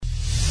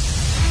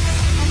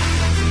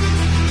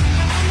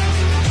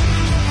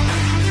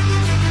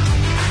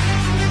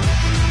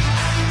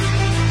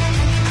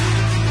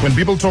When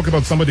people talk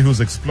about somebody who's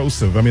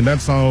explosive, I mean,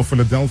 that's how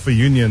Philadelphia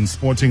Union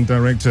sporting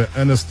director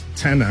Ernest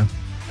Tanner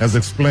has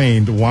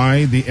explained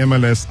why the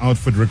MLS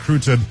outfit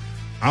recruited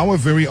our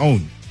very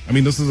own. I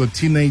mean, this is a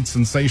teenage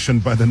sensation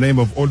by the name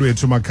of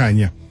Olwethu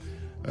Makhanya.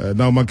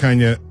 Now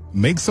Makhanya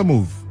makes a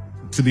move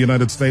to the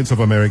United States of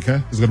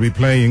America. He's going to be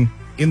playing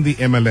in the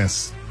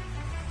MLS.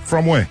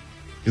 From where?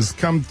 He's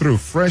come through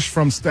fresh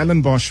from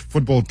Stellenbosch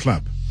Football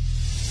Club.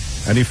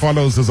 And he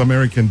follows his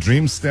American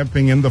dream,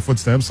 stepping in the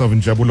footsteps of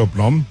Njabulo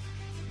Blom,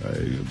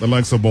 the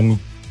likes of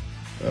Bonguhle,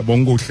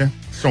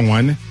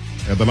 Hlongwane,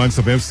 the likes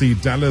of FC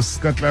Dallas,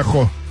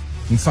 Katlego,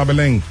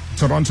 Nsabeleng,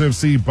 Toronto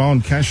FC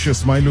bound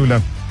Cassius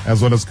Mailula,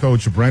 as well as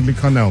coach Bradley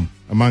Connell,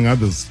 among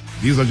others.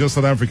 These are just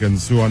South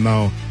Africans who are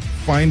now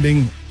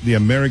finding the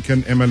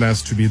American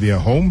MLS to be their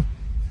home.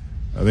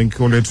 I think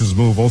Olwethu's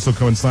move also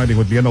coinciding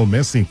with Lionel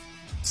Messi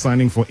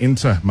signing for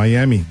Inter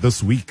Miami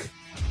this week.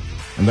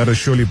 And that has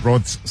surely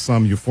brought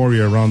some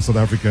euphoria around South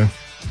Africa.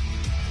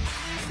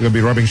 We're going to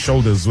be rubbing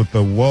shoulders with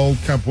the World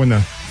Cup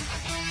winner.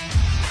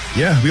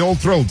 Yeah, we're all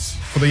thrilled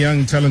for the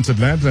young, talented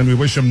lad, and we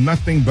wish him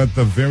nothing but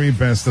the very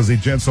best as he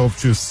jets off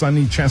to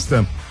sunny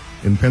Chester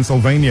in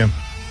Pennsylvania.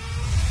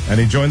 And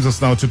he joins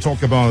us now to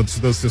talk about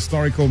this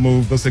historical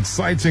move, this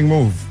exciting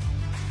move.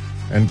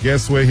 And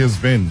guess where he's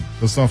been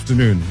this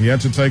afternoon? He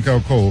had to take our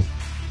call,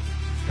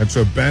 had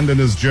to abandon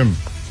his gym.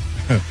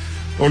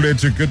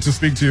 Olwethu, good to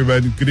speak to you,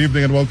 man. Good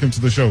evening and welcome to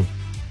the show.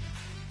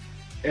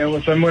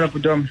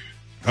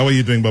 How are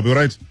you doing, Bobby? All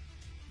right?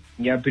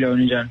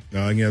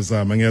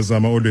 Ngiyazama,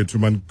 Olwethu,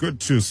 man. Good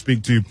to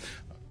speak to you.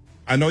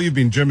 I know you've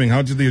been gymming.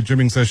 How did your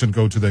gymming session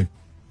go today?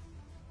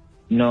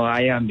 No,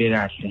 I am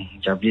birahle.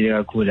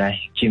 Jabulile kakhulu,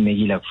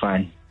 gymekile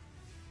kufani.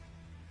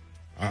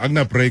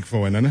 Akuna break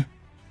for wena, ne?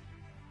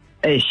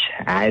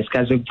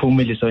 Isikhathi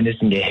sokuphumula isona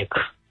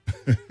esingekho.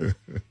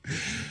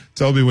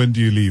 Tell me, when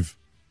do you leave?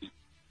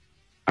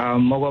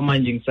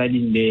 Okwamanje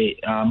ngisalinde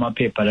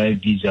amaphepha la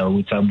visa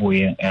ukuthi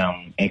abuye,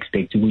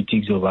 expect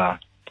ukuthi kuzoba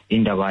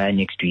indaba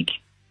next week.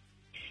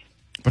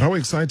 But how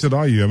excited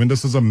are you? I mean,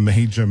 this is a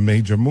major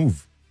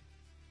move.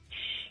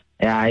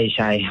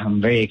 I'm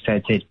very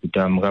excited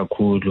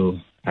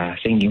kakhulu.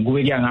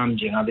 Sengikube kuyangami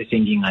nje ngabe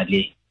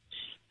sengingale.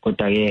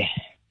 Kodwa ke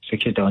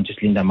sekhetha ukuthi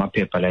silinda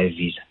amaphepha la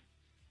visa.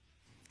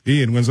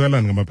 Yini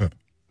kwenzakalani ngamaphepha?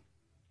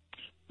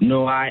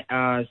 No,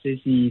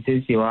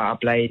 sesi wa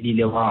apply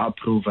lile wa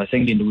approve.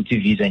 Sengilinde ukuthi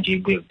visa nje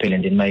ibuye kuphela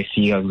and then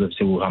mayifika kuzobe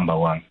sekuhamba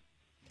kwami.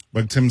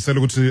 Bakuthembisela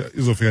ukuthi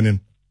izofika nini?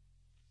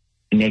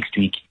 Next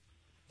week.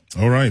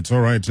 All right.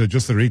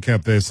 Just a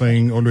recap there,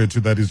 saying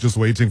Olwethu that he's just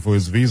waiting for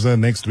his visa.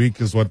 Next week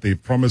is what they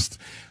promised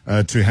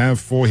to have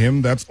for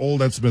him. That's all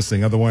that's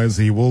missing. Otherwise,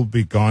 he will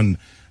be gone.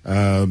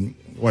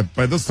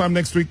 By this time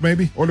next week,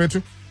 maybe,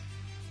 Olwethu?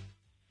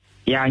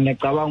 Yeah,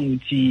 ngiyacabanga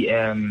ukuthi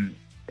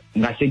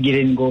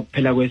ngasekileni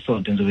kokuphela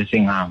kwesonto ngizobe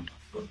sengihamba.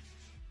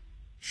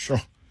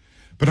 Sure.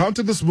 But how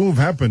did this move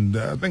happen?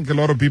 I think a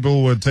lot of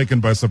people were taken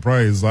by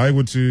surprise. I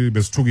would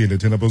besithukile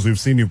thina because we've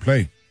seen you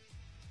play.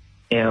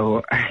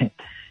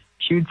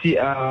 Shuthi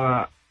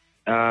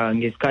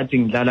ngesikhathi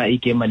ngidlala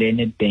igame le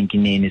Nedbank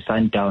ne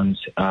Sundowns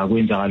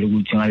kwenzakala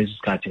ukuthi ngalesi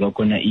sikhathi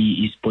kwakhona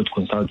i-sport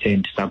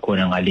consultant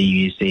sakhona ngale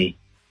USA.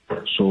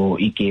 So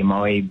igame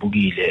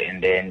awayibukile,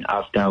 and then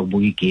after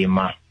ubuka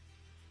igame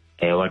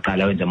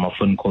waqala wenza ama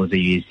phone calls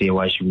e-USA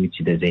washo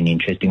ukuthi there's an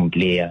interesting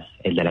player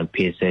edlala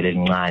ku-PSL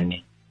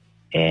elincane,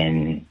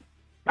 and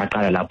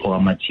aqala lapho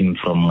ama-team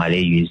from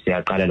ngale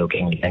USA aqala lokho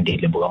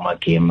engilandele buka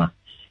ama-game.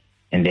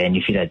 And then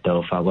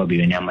iPhiladelphia kwabe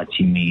yona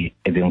ama-team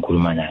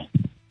ebengikhuluma nayo.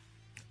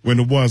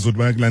 Wena ubuwazi ukuthi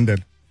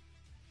bayakulandela?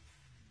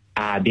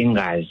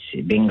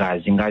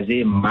 Bengazi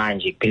ngaze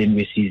manje kupheleni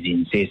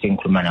kwesizini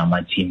sengikhuluma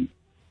nama-team.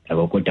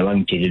 Yabo kodwa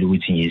bangitshelile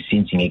ukuthi nje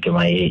since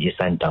ngegame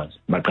ye-Sundowns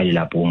baqale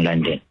lapho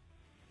ungilandela.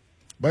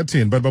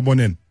 Bathini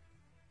baboneni?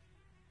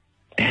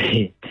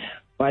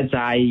 Bathi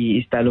hayi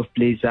i-style of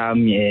play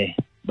sami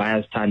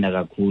bayasithanda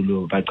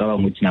kakhulu,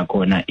 bacabanga ukuthi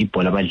nakhona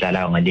ibhola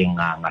abadlalayo ngale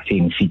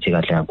ngafike ngifithe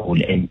kahle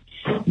kakhulu, and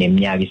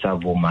neminyaka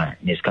isavuma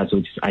nesikhathi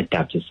sokuthi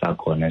si-adapt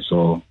sakhona.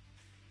 So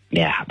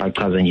yeah,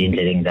 bachaza nje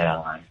indlela engidlala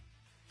ngayo.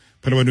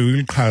 Phela wena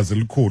uyiqhaza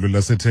elikhulu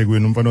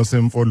laseThekwini, umfana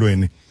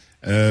osemfolweni.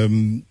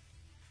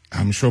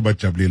 I'm sure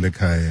bajabulile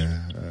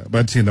ekhaya.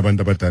 Bathini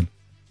abantu abadala?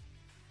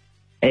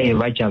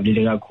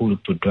 Bajabulile kakhulu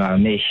bhuti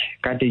wami.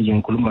 Kade nje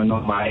ngikhuluma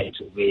nomaye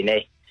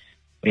wena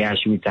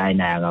uyasho ukuthi hayi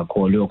naye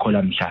akakholo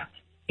uyokhola mhla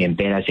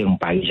ngempela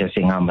sengibhakisha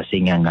sengihamba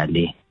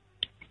sengiyangale.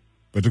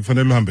 But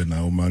kufanele uhambe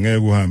nawe, ngeke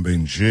uhambe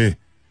nje.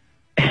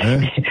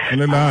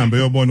 Kufanele ahambe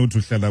uyobona ukuthi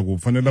uhlala kuphi,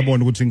 kufanele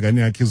abone ukuthi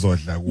ingane yakhe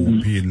izodla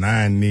kuphi,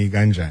 nani,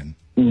 kanjani.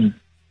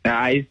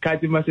 Hayi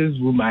isikhathi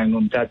masesivuma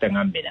ngomthatha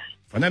ngihambe naye.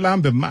 Kufanele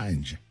ahambe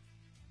manje.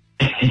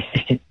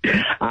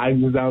 Hayi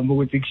ngizama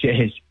ukuthi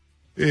kusheshe.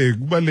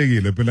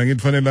 Kubalekile phela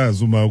ngithi fanele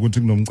azi uma ukuthi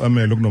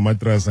kunomcamelo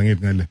kunomatrasa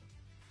ngithi ngale.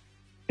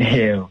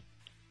 Yeah.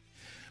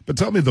 But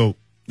tell me though,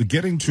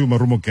 getting to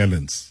Marumo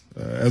Gallants,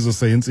 as I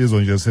say,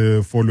 insizwa nje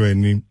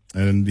sefolweni,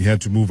 and he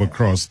had to move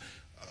across.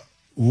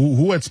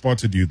 Who had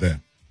spotted you there?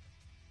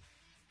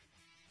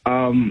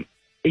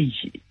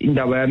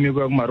 indaba yami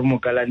kwakumarumo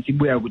Gallants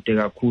ibuya kude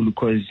kakhulu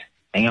because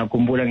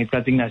ngiyakhumbula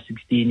ngesikhathi ngina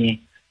 16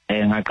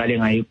 ngaqale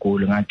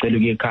ngayigoli ngacela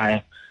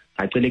ukuyekhaya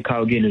ngacela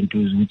ekhaya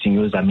kuyelentuzo ukuthi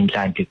ngiyozama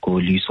inhlanhla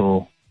egoli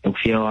so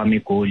ukufika kwami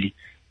egoli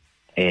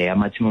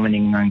amathimo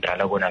amaningi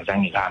ngangidala kona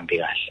azange ngihambe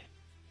kahle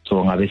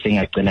so ngabe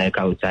sengiyacela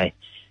ekhaya ukuthi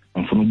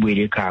ngifuna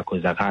ukubuyela ekhaya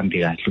cause akuhambi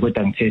kahle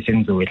kodwa ngithe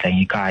sengizowehla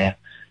ngekhaya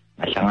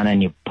ngahlangana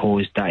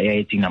neposter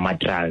eyayithi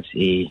ngama-trials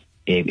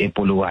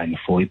ePolokwane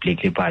for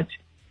iBlack Leopards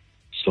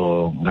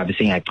so ngabe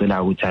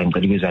sengiyacela ukuthi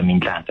ngicela ukuzama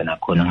inhlanhla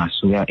nakhona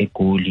ngasuka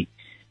egoli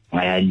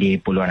ngaya le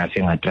Polokwane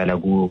afike ngatrala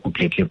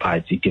ku-Black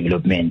Leopards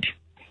i-development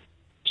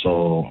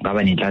so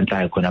ngaba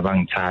nenhlanhla khona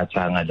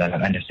bangithatha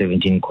ngadlala under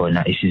 17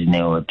 khona isizini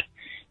eyodwa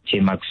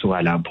nje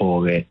makusuka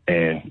lapho ke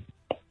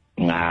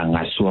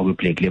ngasuka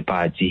ku-Black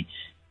Leopards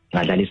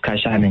ngadlala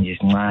isikhashana nje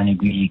sincane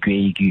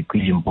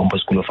kwi-Limpopo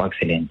School of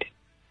Excellence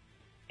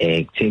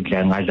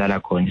kuthe ngadlala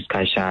khona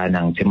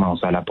isikhashana ngithe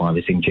mangisuka lapho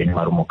ngabe sengitsheni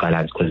marumo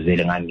Gallants because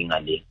vele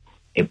ngangingale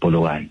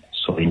ePolokwane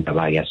so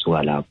indaba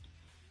yasuka lapho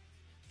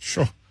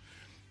sure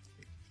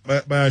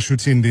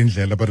bayashutha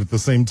indlela but at the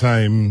same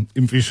time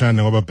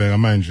imfishane ngoba bheka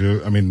manje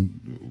I mean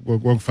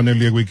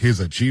kwakufanele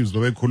kwi-Kaizer Chiefs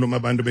lo bekhuluma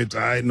abantu bethi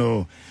hayi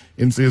no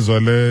insizwa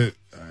le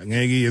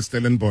ngeke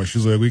iye-Stellenbosch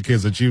izoya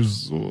kwi-Kaizer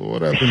Chiefs.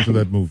 What happened to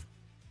that move?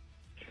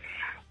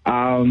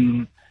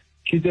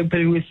 Chiefs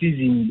ekupheleni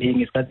kwesizini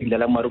ngesikhathi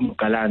ngidlala marumo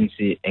Gallants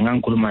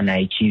engangikhuluma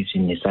naye Chiefs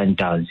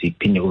ne-Sundowns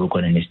kuphinde kube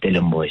khona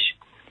ne-Stellenbosch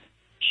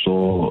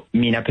so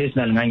mina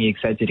personally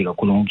ngangi-excited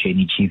kakhulu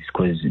ngokujoyina i-Chiefs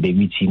because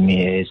beyi-team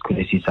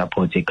esikhule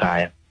si-support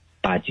ekhaya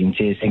but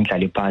ngithe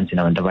sengidlala phansi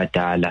nabantu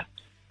abadala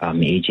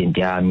agent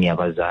yami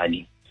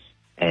abazali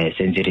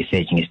senze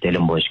research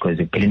nge-Stellenbosch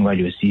because ekupheleni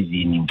kwaleyo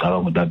season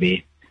ngicabanga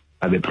ukuthi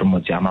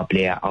babe-promote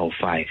ama-player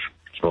awu-5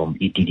 from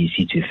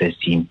i-DDC to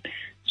first team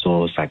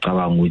so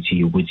sacabanga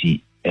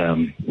ukuthi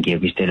ngiye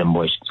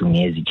kwi-Stellenbosch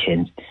ngiyeza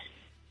i-chance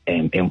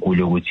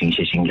enkulu ukuthi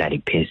ngisheshe ngidlale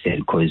ku-PSL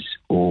because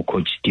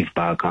ucoach Steve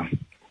Barker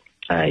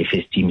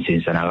i-first team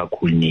senzana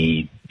kakhulu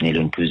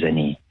nelontuza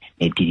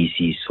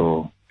ne-DDC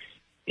so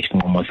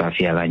isinqumo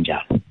safika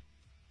kanjalo.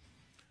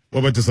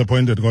 Waba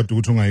disappointed kodwa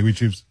ukuthi ungayi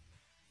kwi-Chiefs?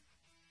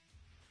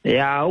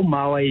 Yeah,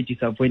 uma waye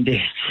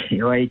disappointed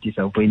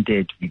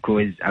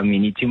because I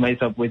mean i-team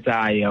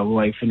ayisupportayo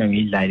wayifuna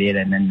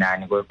ngiyidlalela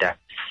nani kodwa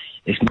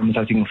isinqumo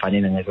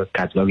sasingifanele ngeso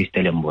sikhathi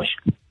kwakuyi-Stellenbosch.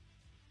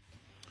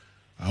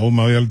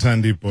 Uma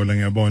uyalithanda ibhola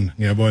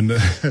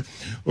ngiyabona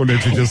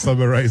Olwethu just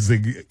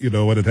summarizing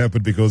what had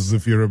happened because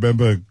if you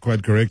remember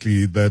quite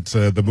correctly that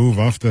the move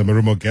after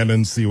Marumo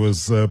Gallants he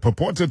was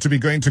purported to be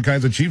going to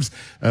Kaizer Chiefs.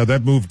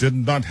 That move did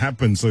not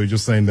happen, so you're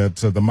just saying that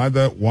the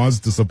mother was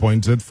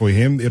disappointed. For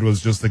him it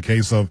was just a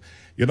case of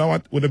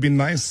would have been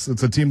nice.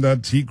 It's a team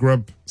that he grew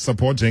up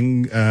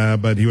supporting,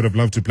 but he would have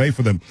loved to play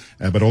for them,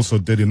 but also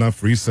did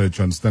enough research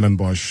on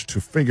Stellenbosch to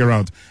figure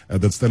out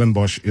that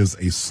Stellenbosch is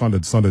a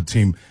solid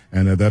team,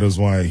 and that is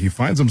why he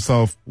finds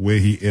himself where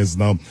he is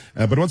now.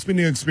 But what's been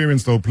your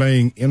experience, though,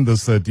 playing in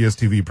this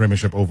DStv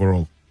Premiership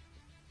overall?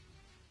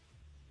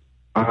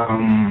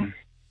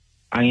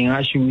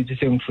 Angingasho ukuthi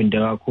sengifunde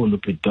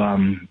kakhulu but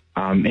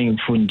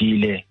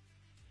engifundile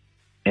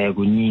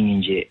kuningi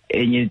nje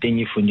enye into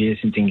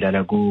engifundile since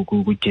ngidlala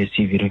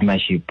ku-DStv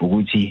Premiership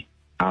ukuthi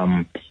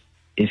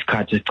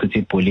isikhathi esichitha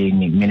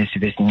ebholeni kumele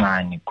sibe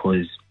sincane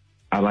because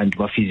abantu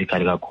ba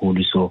physical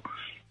kakhulu so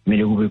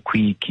kumele ube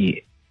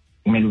quick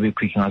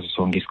ngazo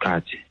sonke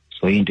isikhathi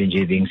so into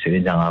nje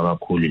bengisebenza ngayo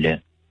kakhulu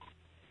le.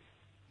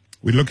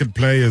 We look at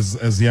players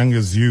as young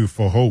as you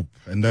for hope,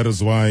 and that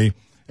is why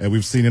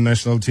we've seen a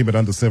national team at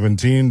under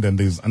 17, then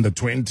there's under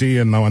 20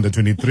 and now under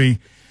 23.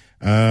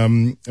 I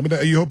mean,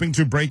 are you hoping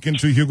to break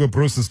into Hugo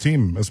Broos's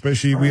team,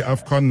 especially we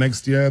AFCON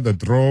next year? The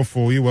draw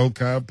for World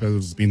Cup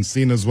has been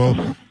seen as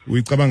well.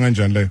 We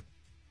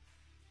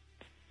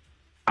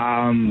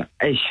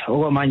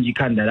okwamanje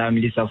ikhanda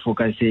lami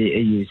lisafocus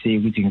e-USA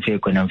ukuthi ngifike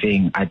khona ngifike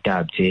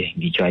ngi-adapte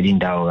ngijwayele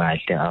indawo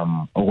kahle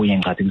okunye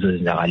ngicathi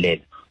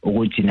kuzozenzakalela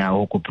ukuthi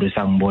nawo uGobruce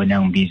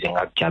angibona ngibize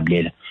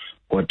ngakujabulela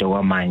kodwa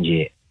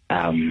kwamanje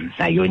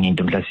ayona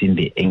into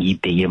mhlasimbe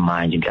engiyibheke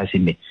manje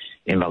mhlasimbe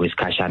emva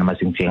kwesikhashana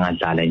mase ngifike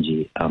ngadlala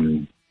nje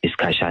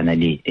isikhashana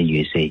le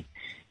e-USA.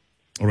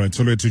 All right,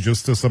 so to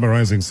just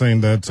summarizing,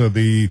 saying that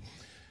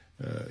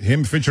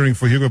him featuring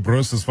for Hugo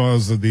Broos as far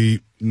as the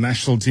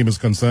national team is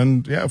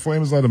concerned, yeah, for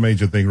him is not a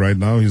major thing right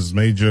now. His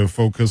major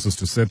focus is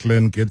to settle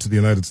in, get to the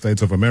United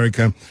States of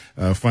America,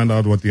 find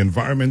out what the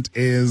environment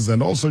is,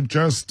 and also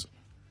just,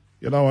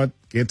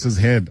 get his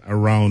head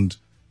around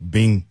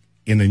being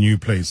in a new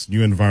place,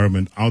 new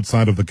environment,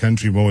 outside of the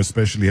country, more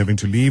especially having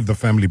to leave the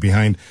family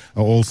behind,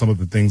 are all some of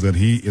the things that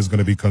he is going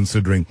to be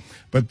considering.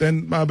 But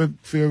then,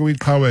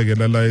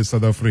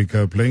 South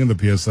Africa, playing in the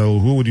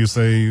PSL, who would you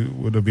say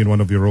would have been one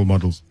of your role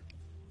models?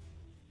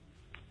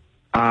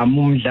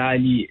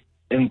 Umdlali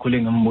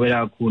engikhule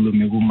ngimbukela kakhulu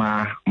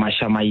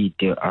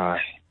Mashamayite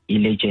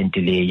i-legend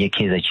le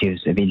ye-Kaizer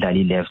Chiefs ebedlala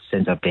i-left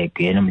center back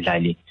yena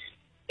umdlali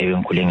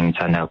engikhule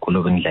ngimthanda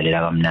kakhulu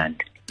bengidlalela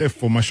kamnandi.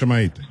 For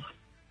Mashamayite?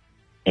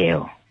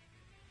 Yeah.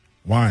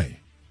 Why?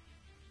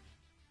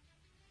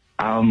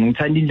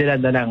 Ngithanda indlela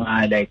adlala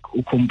ngayo, like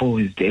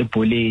ucomposed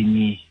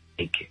ebholeni,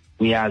 like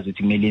uyazi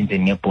ukuthi kumele enze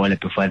ngebhola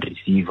before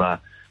receiver,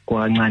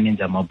 kwancane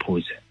enza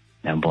amaphuzu.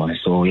 Yabona,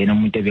 so yena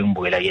umuntu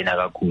ebengibukela yena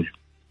kakhulu.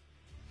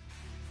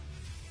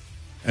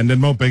 And then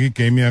mawubheka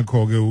igame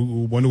yakho ke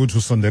ubona ukuthi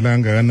usondela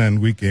kangakanani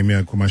kwigame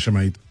yakho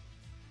Mashamayita?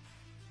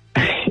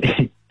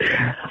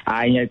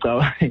 Hayi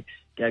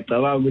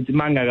ngiyacabanga ukuthi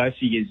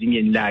mangakafika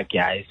ezingeni lakhe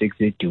hayi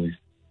sekuseduze.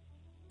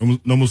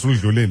 Noma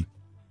usudlulile?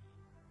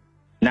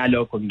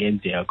 Nalokho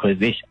kungenzeka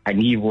because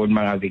angiyiboni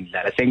mangabe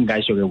ngidlala,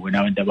 sengingasho ke bona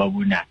abantu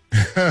ababonayo.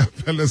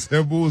 Phela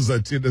siyabuza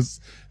thina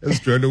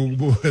esijwayele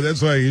ukubuka.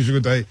 That's why ngisho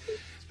ukuthi hayi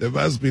there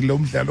must be lo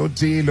mdlalo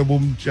othile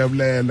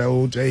obumjabulela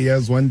uthi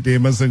yes one day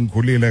mase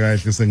ngikhulile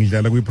kahle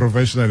sengidlala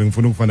kwi-professional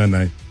ngifuna ukufana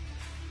naye.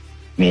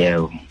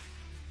 Yeah.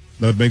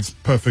 That makes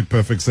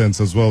perfect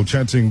sense as well.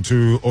 Chatting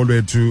to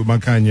Olwethu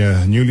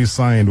Makhanya, newly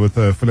signed with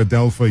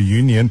Philadelphia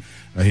Union.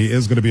 He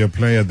is going to be a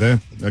player there.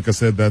 Like I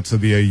said, that's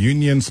the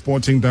Union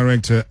Sporting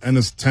Director,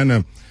 Ernest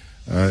Tanner,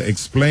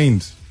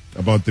 explained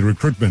about the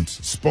recruitment,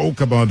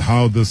 spoke about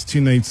how this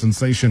teenage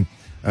sensation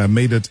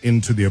made it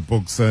into their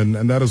books. And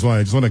that is why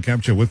I just want to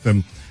capture with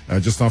them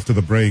just after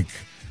the break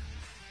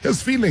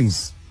his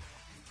feelings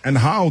and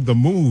how the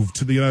move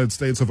to the United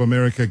States of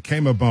America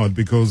came about,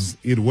 because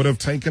it would have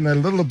taken a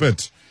little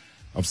bit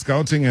of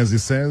scouting, as he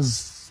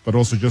says, but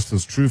also just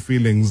his true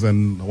feelings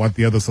and what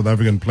the other South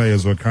African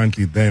players who are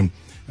currently there,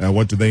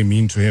 what do they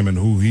mean to him and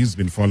who he's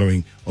been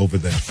following over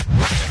there.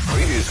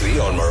 Previously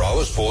on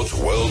Marawa Sports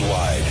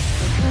Worldwide.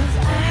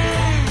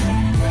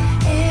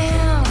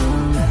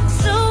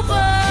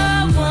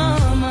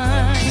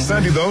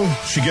 Sadly, though,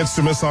 she gets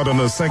to miss out on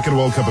her second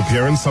World Cup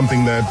appearance,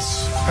 something that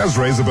has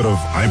raised a bit of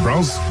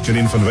eyebrows.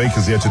 Janine van Wyk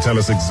is here to tell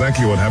us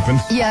exactly what happened.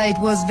 Yeah, it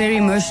was very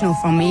emotional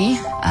for me,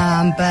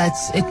 but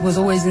it was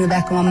always in the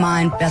back of my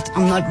mind that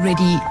I'm not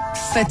ready,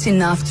 fit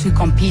enough to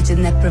compete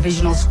in that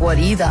provisional squad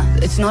either.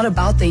 It's not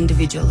about the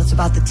individual, it's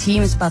about the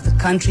team, it's about the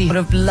country. I would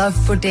have loved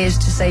for Des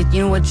to say,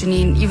 you know what,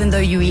 Janine, even though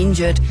you're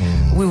injured,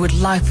 we would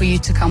like for you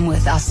to come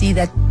with. I see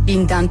that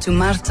being done to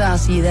Marta, I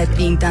see that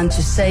being done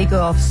to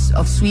Sego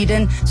of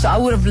Sweden. So I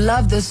would have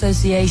loved the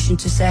association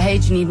to say, hey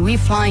Janine, we're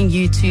flying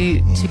you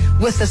to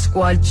with the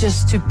squad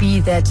just to be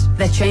that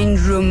change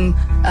room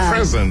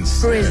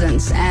presence.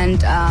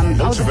 And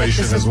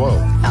motivation as well.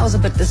 I was a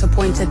bit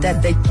disappointed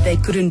that they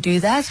couldn't do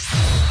that.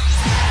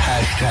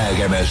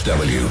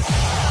 #MSW.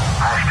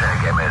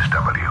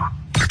 #MSW.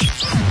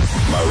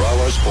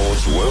 Marawa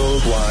Sports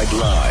Worldwide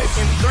Live.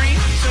 In 3,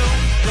 2,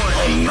 1.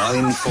 On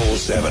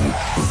 947,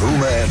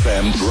 Vuma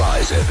FM,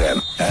 Rise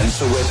FM, and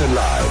Soweto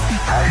Live.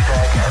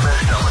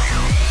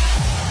 #MSW.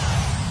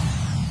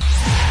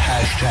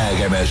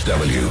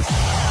 #MSW.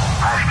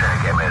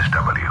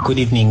 #MSW. Good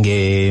evening,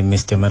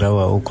 Mr.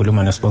 Marawa.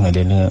 Ukhuluma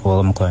noSibongeleni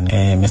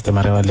wakwamkhwana. Mr.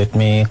 Marawa, let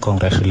me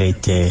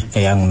congratulate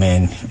a young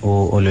man,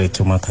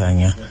 Olwethu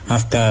Makhanya.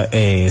 After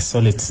a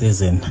solid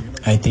season,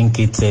 I think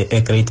it's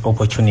a great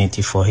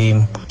opportunity for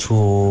him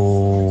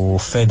to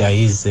further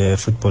his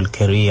football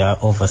career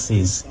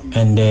overseas.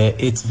 And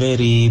it's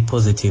very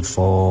positive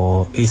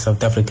for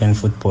South African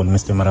football,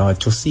 Mr. Marawa,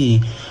 to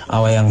see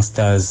our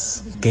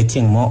youngsters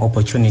getting more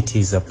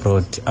opportunities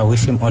abroad. I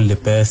wish him all the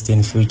best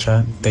in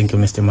future. Thank you,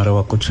 Mr.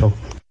 Marawa. Good show.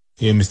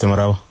 Yeah, Mr.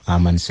 Marawa.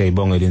 Man,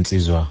 siyayibongela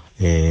insizwa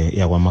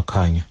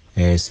yakwaMakhanya.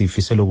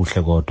 Sifisela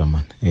okuhle kodwa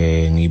man.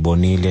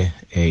 Ngibonile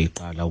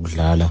iqala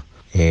ukudlala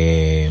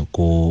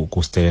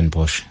ku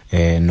Stellenbosch.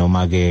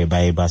 Noma ke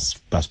baye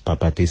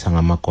basibhabhadisa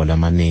ngamagoli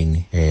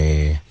amaningi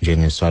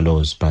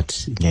njengeSwallows,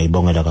 but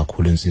ngiyayibongela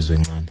kakhulu insizwe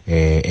encane.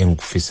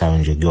 Engikufisayo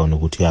nje kuyona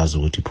ukuthi yazi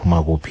ukuthi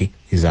iphuma kuphi,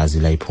 izazi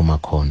la iphuma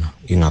khona,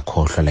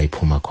 ingakhohlwa la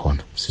iphuma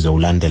khona.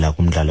 Sizowulandela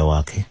kumdlalo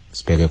wakhe,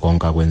 sibheke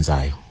konke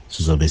akwenzayo.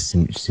 Sizobe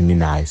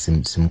siminaye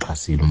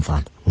simxhasile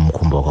umfana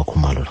umkhumbo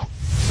kaKhumalo lo.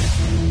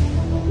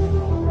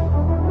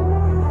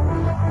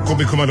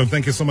 Kumbi Khumalo,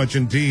 thank you so much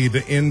indeed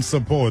in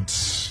support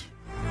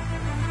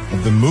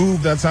of the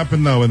move that's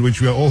happened now, in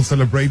which we are all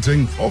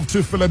celebrating, off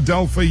to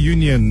Philadelphia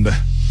Union.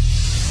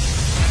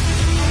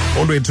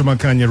 Olwethu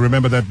Makhanya,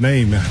 remember that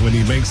name when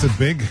he makes it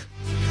big.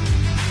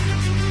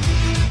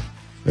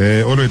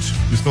 Olwethu,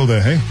 you still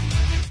there, hey?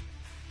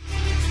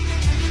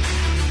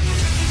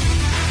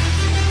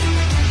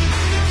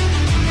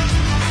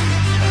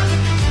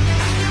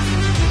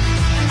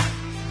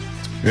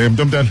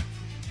 Mntomdala.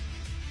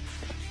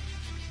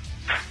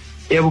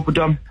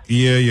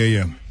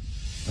 Yeah.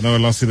 I know I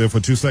lost you there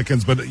for 2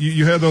 seconds, but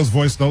you heard those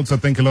voice notes. I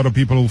think a lot of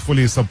people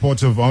fully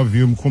supportive of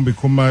you, Mkhumbi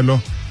Khumalo,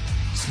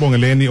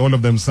 Sibongeleni, all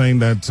of them saying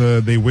that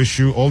they wish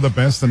you all the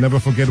best and never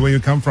forget where you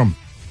come from.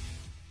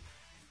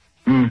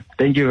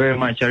 Thank you very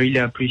much. I really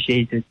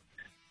appreciate it.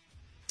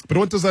 But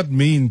what does that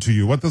mean to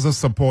you? What does the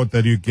support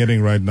that you're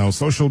getting right now?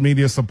 Social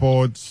media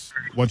support,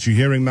 what you're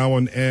hearing now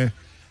on air,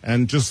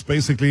 and just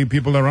basically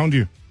people around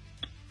you?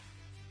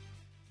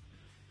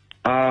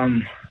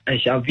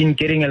 I've been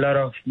getting a lot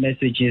of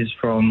messages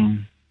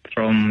from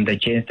the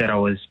gents that I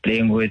was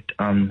playing with.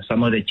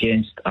 Some of the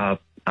gents are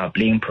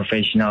playing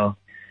professional,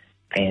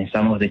 and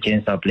some of the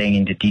gents are playing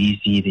in the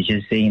DDC. They're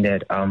just saying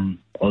that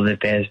all the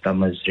best. I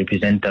must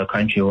represent the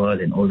country well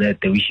and all that.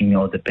 They're wishing me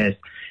all the best,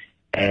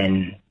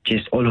 and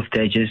just all of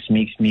that just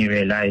makes me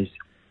realize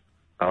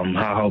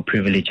how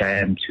privileged I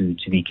am to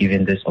be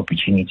given this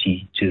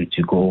opportunity to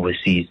go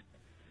overseas.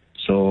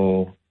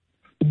 So,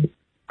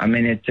 I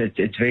mean,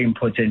 it's very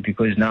important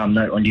because now I'm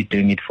not only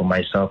doing it for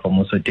myself, I'm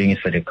also doing it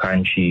for the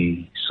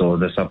country. So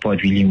the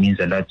support really means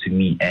a lot to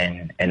me,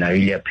 and I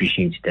really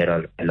appreciate that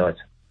a lot.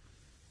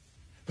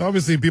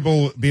 Obviously,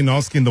 people been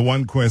asking the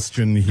one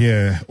question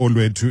here,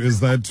 Olwethu, is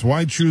that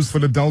why choose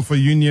Philadelphia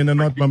Union and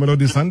not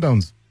Mamelodi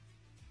Sundowns?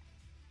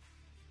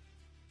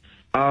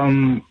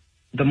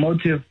 The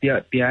motive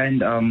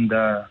behind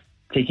the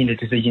taking the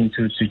decision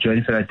to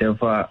join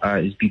Philadelphia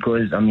is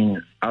because, I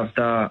mean,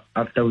 after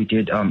we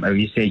did a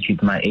research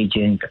with my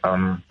agent,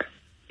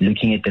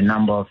 looking at the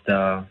number of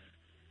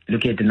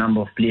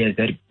players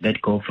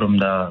that go from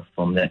the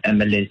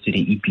MLS to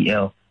the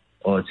EPL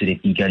or to the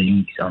bigger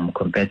leagues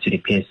compared to the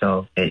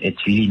PSL,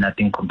 it's really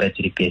nothing compared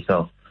to the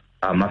PSL.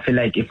 I feel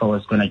like if I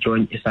was gonna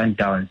join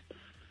Sundowns,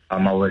 I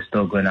was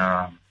still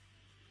gonna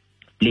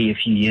play a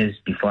few years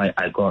before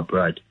I go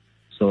abroad.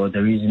 So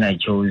the reason I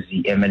chose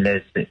the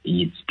MLS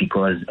is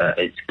because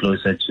it's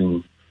closer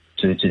to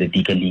the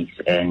bigger leagues,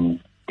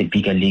 and the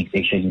bigger leagues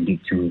actually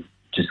lead to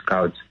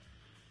scout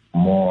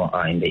more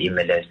in the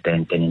MLS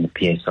than in the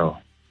PSL.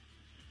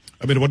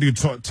 I mean, what do you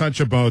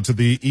touch about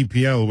the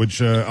EPL,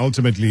 which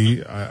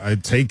ultimately, I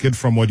take it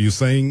from what you're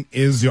saying,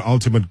 is your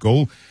ultimate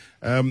goal.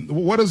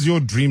 What is your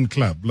dream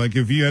club? Like,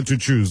 if you had to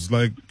choose,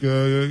 like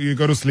you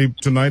go to sleep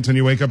tonight and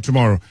you wake up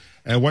tomorrow,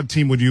 what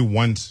team would you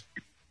want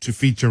to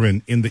feature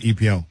in the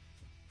EPL?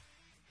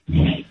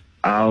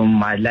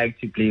 I'd like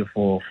to play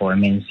for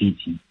Man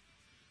City.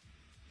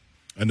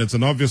 And it's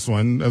an obvious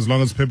one, as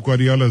long as Pep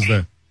Guardiola is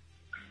there.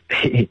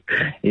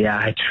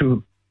 Yeah,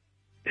 true.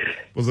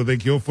 Because I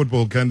think your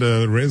football kind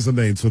of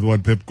resonates with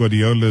what Pep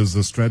Guardiola's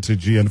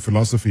strategy and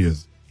philosophy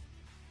is.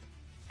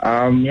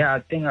 Yeah, I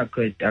think I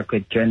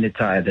could join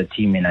the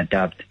team and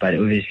adapt, but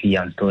obviously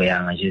I'm still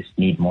young. I just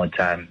need more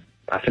time.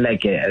 I feel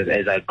like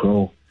as I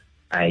grow,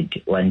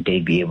 I'd one day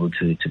be able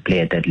to play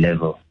at that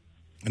level.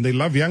 And they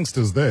love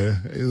youngsters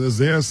there. Is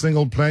there a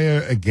single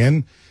player,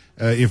 again,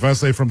 if I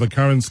say from the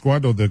current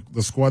squad or the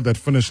squad that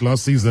finished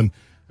last season,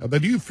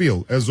 that you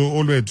feel as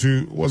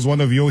Olwethu was one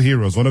of your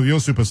heroes, one of your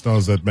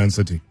superstars at Man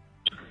City?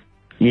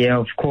 Yeah,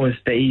 of course,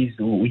 there is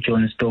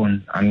John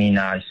Stone. I mean,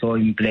 I saw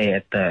him play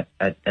at the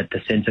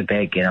centre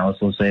back, and I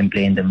also saw him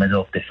play in the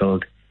middle of the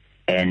field.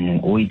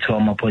 And we saw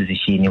my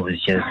position, it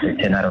was just a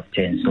 10 out of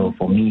 10. So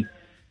for me,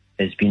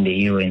 he's been the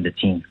hero in the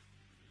team.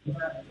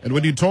 And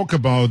when you talk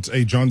about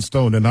a John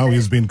Stone and how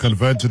he's been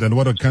converted and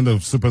what a kind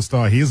of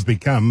superstar he's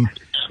become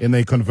in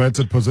a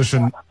converted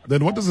position,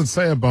 then what does it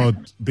say about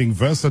being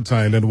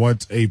versatile and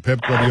what a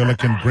Pep Guardiola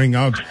can bring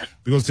out?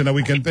 Because, you know,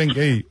 we can think,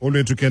 hey,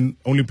 Olwethu can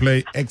only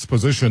play X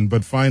position,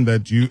 but find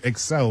that you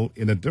excel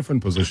in a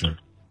different position.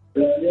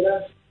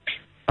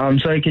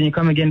 Sorry, can you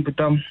come again,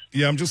 Putam?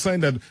 Yeah, I'm just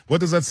saying that,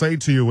 what does that say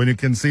to you when you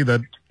can see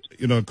that,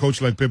 you know, a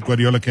coach like Pep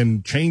Guardiola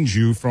can change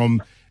you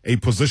from a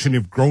position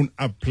you've grown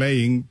up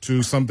playing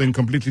to something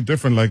completely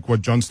different, like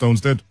what John Stones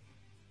did?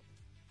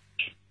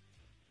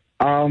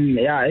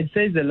 Yeah, it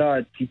says a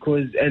lot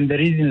because, and the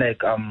reason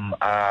like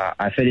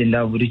I fell in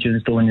love with John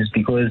Stone is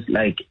because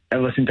like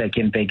ever since I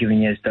came back,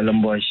 even here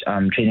Stellenbosch,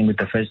 training with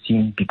the first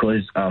team,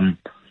 because Oxum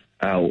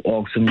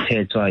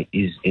Tetwa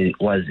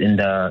was in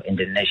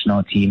the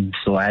national team,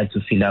 so I had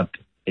to fill up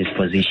his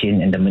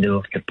position in the middle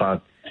of the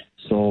park.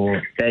 So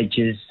that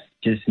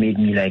just made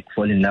me like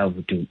fall in love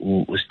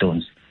with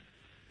Stones.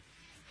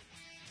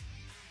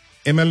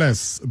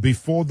 MLS,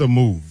 before the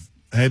move,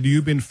 had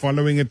you been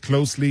following it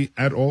closely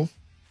at all?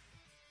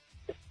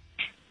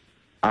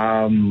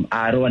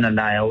 I don't want to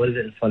lie, I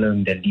wasn't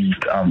following the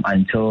league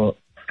until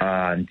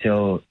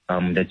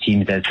the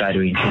teams that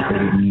started interested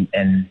in me,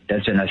 and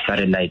that's when I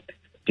started like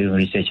doing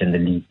research on the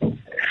league.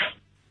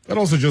 And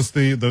also just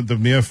the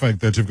mere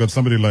fact that you've got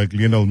somebody like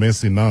Lionel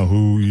Messi now,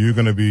 who you're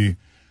going to be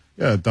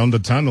down the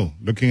tunnel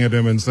looking at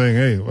him and saying,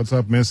 hey, what's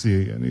up,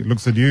 Messi? And he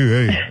looks at you,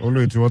 hey,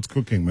 Olwethu, what's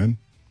cooking, man?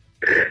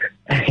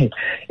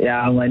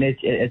 Yeah, man,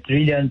 it's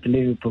really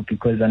unbelievable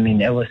because, I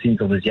mean, ever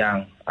since I was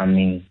young, I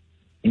mean,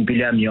 in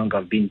I'm young,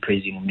 I've been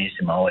praising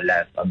Messi my whole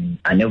life. I mean,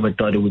 I never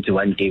thought it would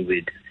one day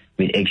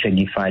we'd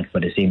actually fight for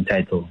the same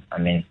title. I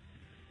mean,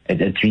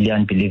 it's really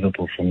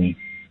unbelievable for me.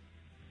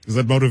 Is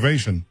that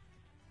motivation?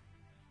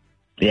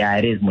 Yeah,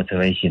 it is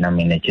motivation. I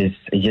mean, it just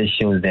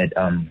shows that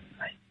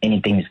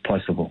anything is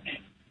possible.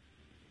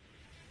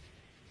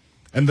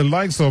 And the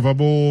likes of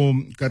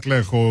Abo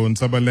Katlego and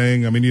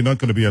Sabaleng, I mean, you're not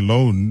going to be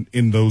alone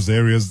in those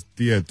areas,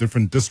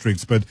 different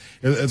districts, but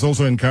it's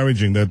also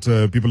encouraging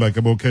that people like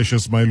Abo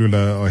Cassius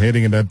Mailula are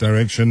heading in that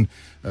direction.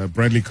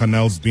 Bradley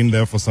Connell's been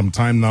there for some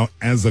time now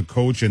as a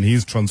coach, and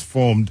he's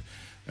transformed.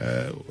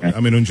 I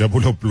mean,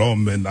 Jabulo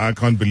Blom, and I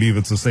can't believe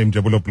it's the same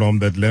Jabulo Blom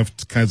that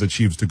left Kaizer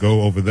Chiefs to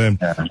go over them.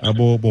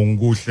 Abo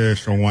Bonguhle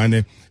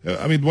Shongwane.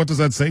 I mean, what does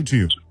that say to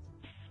you?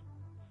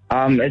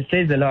 It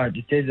says a lot.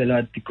 It says a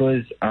lot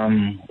because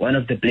one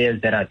of the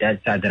players that are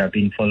that side that I've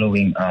been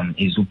following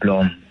is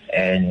Uplom,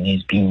 and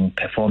he's been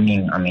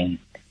performing. I mean,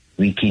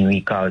 week in,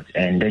 week out,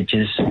 and that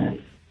just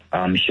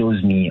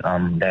shows me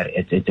that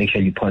it's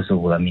actually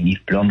possible. I mean,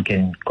 if Blom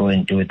can go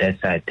and do it that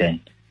side,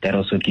 then that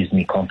also gives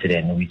me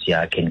confidence, which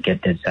I can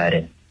get that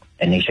side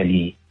and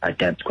actually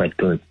adapt quite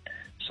good.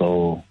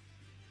 So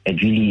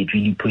it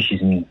really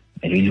pushes me.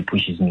 It really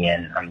pushes me,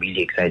 and I'm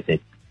really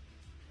excited.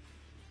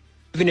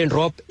 Kevin and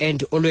Rob and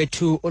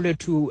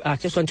Olwethu, I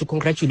just want to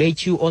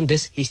congratulate you on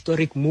this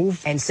historic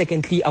move. And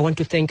secondly, I want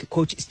to thank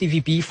Coach Stevie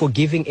B for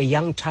giving a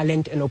young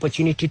talent an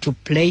opportunity to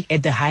play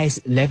at the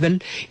highest level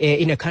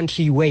in a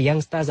country where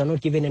youngsters are not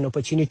given an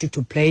opportunity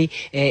to play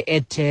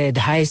at the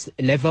highest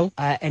level.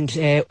 And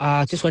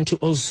I just want to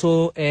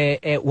also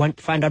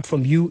find out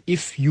from you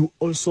if you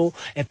also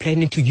are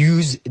planning to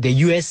use the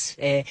US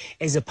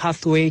as a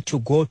pathway to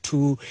go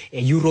to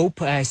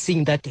Europe,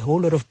 seeing that a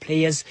whole lot of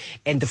players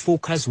and the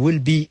focus will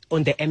be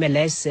on the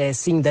MLS,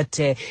 seeing that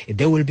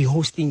they will be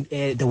hosting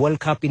the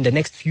World Cup in the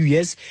next few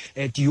years.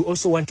 Do you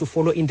also want to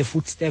follow in the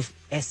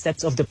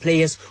footsteps of the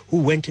players who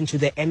went into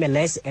the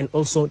MLS and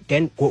also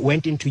then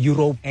went into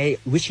Europe?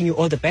 Wishing you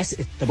all the best.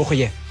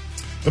 Tebogo,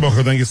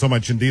 thank you so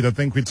much indeed. I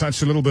think we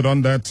touched a little bit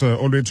on that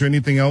already.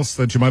 Anything else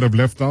that you might have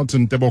left out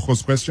in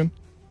Tebogo's question?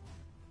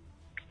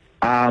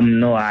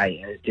 No,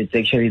 it's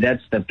actually,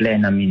 that's the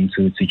plan. I mean,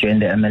 to join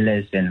the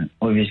MLS, and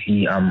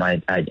obviously,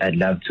 I'd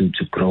love to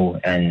grow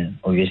and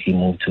obviously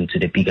move to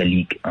the bigger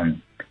league,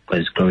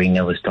 because growing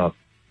never stops.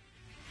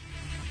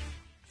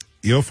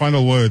 Your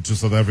final word to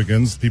South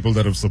Africans, people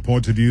that have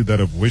supported you, that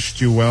have wished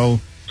you well.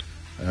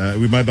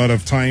 We might not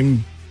have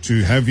time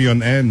to have you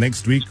on air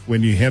next week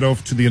when you head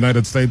off to the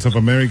United States of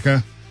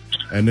America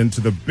and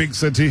into the big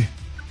city.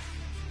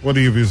 What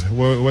have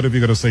you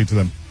got to say to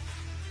them?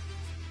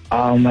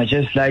 I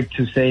just like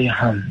to say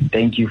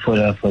thank you for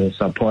the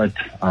support.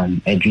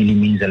 It really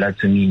means a lot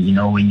to me. You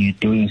know, when you're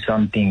doing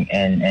something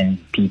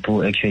and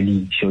people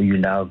actually show you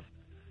love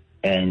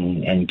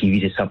and give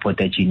you the support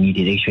that you need,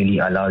 it actually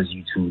allows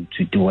you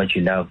to do what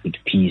you love with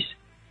peace.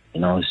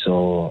 You know,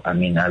 so I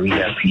mean, I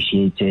really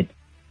appreciate it,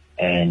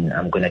 and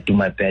I'm gonna do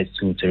my best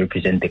to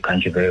represent the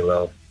country very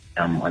well.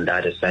 On the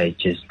other side,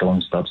 just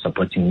don't stop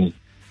supporting me.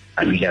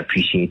 I really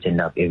appreciate and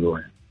love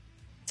everyone.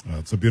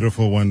 It's a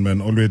beautiful one, man.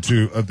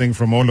 Olwethu, I think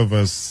from all of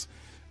us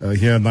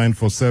here,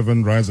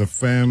 947, Rise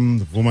FM,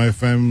 Vuma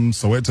FM,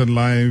 Sowetan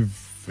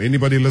Live,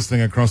 anybody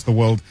listening across the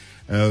world,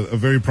 a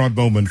very proud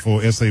moment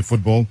for SA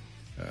football.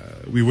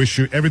 We wish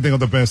you everything of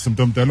the best.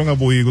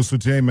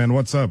 Hey, man,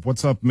 what's up?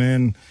 What's up,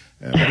 man?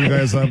 What are you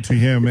guys up to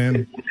here,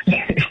 man?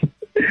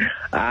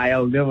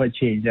 I'll never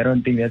change. I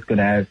don't think that's going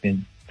to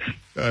happen.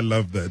 I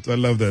love that. I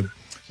love that.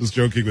 Just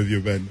joking with you,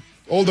 man.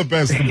 All the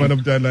best,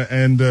 Manabdala,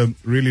 and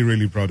really,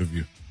 really proud of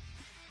you.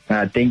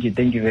 Thank you.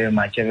 Thank you very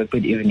much. Have a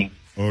good evening.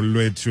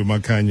 Olwethu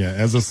Makhanya.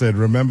 As I said,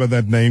 remember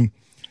that name.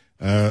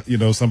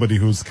 Somebody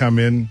who's come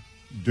in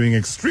doing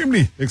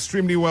extremely,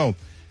 extremely well.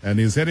 And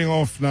he's heading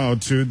off now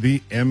to the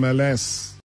MLS.